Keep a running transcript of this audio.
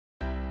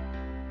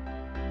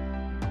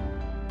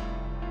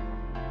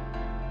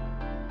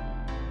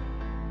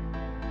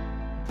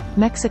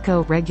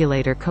Mexico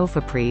regulator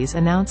Cofepris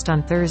announced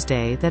on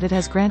Thursday that it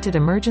has granted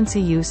emergency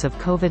use of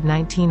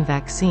COVID-19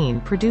 vaccine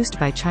produced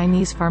by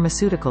Chinese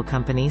pharmaceutical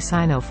company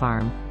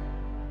Sinopharm.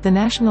 The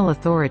national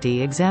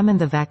authority examined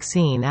the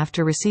vaccine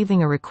after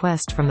receiving a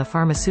request from the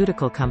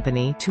pharmaceutical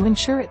company to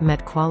ensure it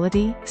met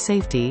quality,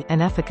 safety,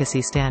 and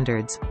efficacy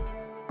standards.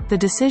 The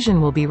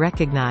decision will be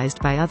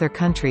recognized by other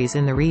countries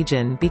in the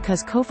region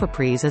because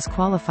Cofepris is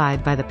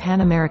qualified by the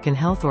Pan American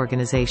Health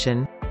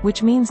Organization,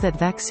 which means that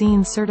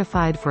vaccines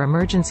certified for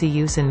emergency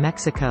use in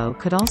Mexico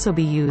could also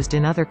be used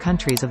in other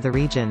countries of the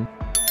region.